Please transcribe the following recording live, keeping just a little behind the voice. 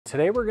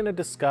Today we're going to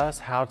discuss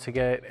how to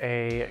get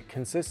a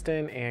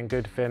consistent and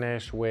good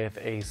finish with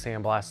a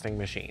sandblasting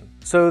machine.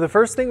 So the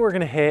first thing we're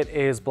going to hit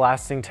is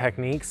blasting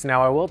techniques.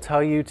 Now I will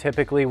tell you,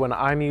 typically when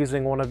I'm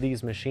using one of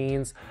these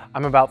machines,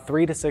 I'm about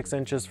 3 to 6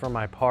 inches from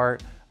my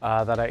part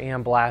that I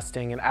am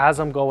blasting, and as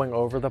I'm going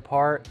over the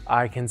part,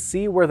 I can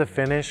see where the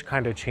finish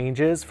kind of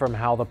changes from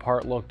how the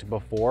part looked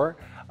before,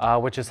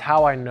 which is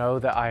how I know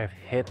that I have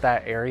hit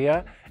that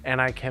area, and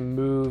I can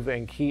move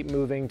and keep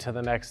moving to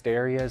the next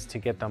areas to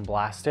get them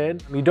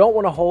blasted. You don't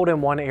want to hold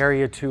in one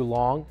area too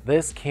long.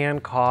 This can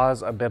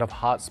cause a bit of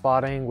hot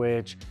spotting,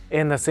 which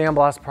in the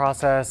sandblast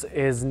process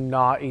is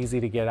not easy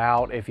to get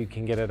out if you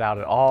can get it out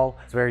at all.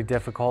 It's very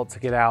difficult to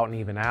get out and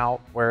even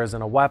out, whereas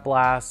in a wet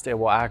blast, it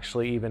will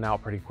actually even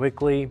out pretty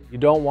quickly. You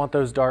don't want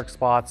those dark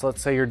spots.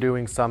 Let's say you're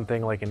doing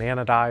something like an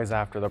anodize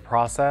after the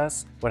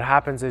process. What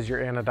happens is your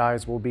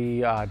anodize will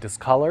be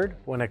discolored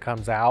when it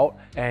comes out,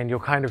 and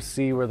you'll kind of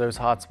see where those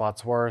hot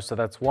spots were. So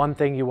that's one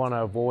thing you want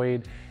to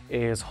avoid,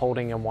 is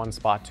holding in one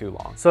spot too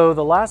long. So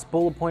the last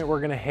bullet point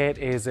we're gonna hit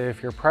is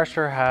if your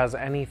pressure has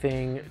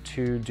anything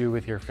to do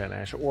with your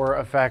finish or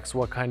affects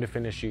what kind of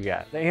finish you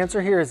get. The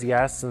answer here is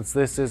yes. Since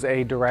this is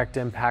a direct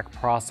impact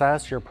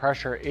process, your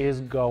pressure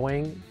is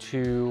going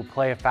to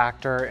play a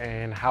factor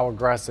in how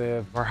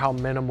aggressive or how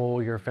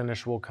minimal your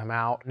finish will come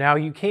out. Now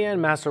you can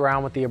mess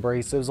around with the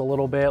abrasives a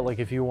little bit. Like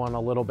if you want a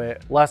little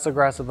bit less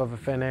aggressive of a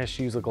finish,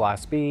 use a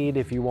glass bead.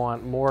 If you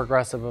want more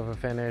aggressive of a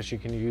finish, you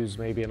can use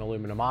maybe an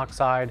aluminum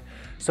oxide.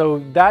 So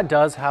that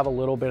does have a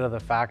little bit of the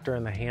factor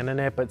in the hand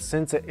in it, but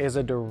since it is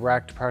a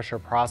direct pressure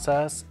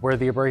process where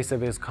the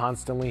abrasive is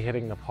constantly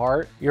hitting the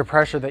part, your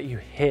pressure that you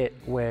hit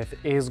with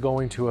is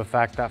going to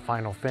affect that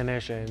final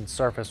finish and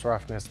surface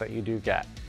roughness that you do get.